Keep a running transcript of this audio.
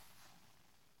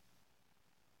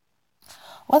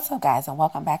What's up, guys, and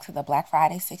welcome back to the Black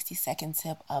Friday 60-second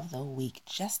tip of the week.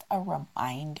 Just a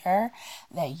reminder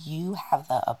that you have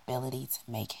the ability to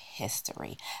make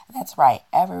history. That's right,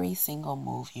 every single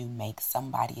move you make,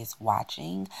 somebody is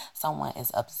watching, someone is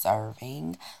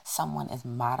observing, someone is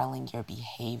modeling your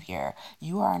behavior.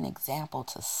 You are an example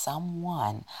to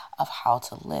someone of how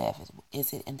to live.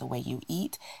 Is it in the way you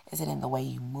eat? Is it in the way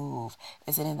you move?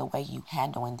 Is it in the way you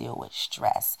handle and deal with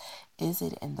stress? Is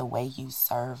it in the way you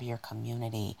serve your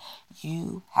community?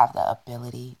 You have the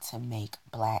ability to make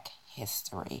Black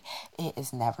history. It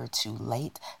is never too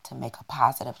late to make a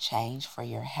positive change for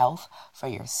your health, for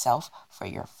yourself, for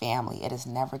your family. It is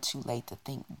never too late to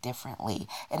think differently.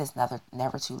 It is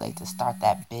never too late to start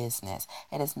that business.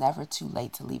 It is never too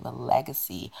late to leave a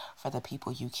legacy for the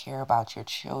people you care about, your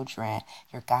children,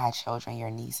 your godchildren,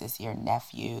 your nieces, your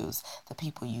nephews, the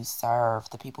people you serve,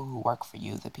 the people who work for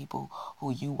you, the people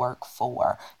who you work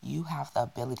for. You have the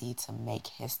ability to make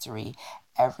history.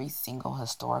 Every single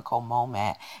historical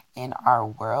moment in our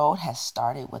world has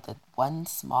started with one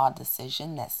small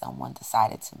decision that someone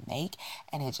decided to make,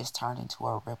 and it just turned into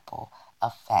a ripple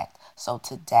effect. So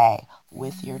today,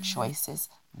 with your choices,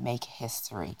 make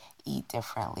history. Eat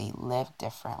differently, live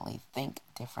differently, think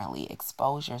differently,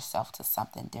 expose yourself to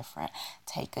something different,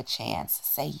 take a chance,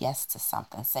 say yes to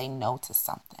something, say no to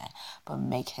something, but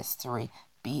make history.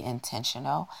 Be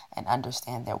intentional and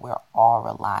understand that we're all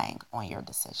relying on your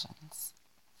decisions.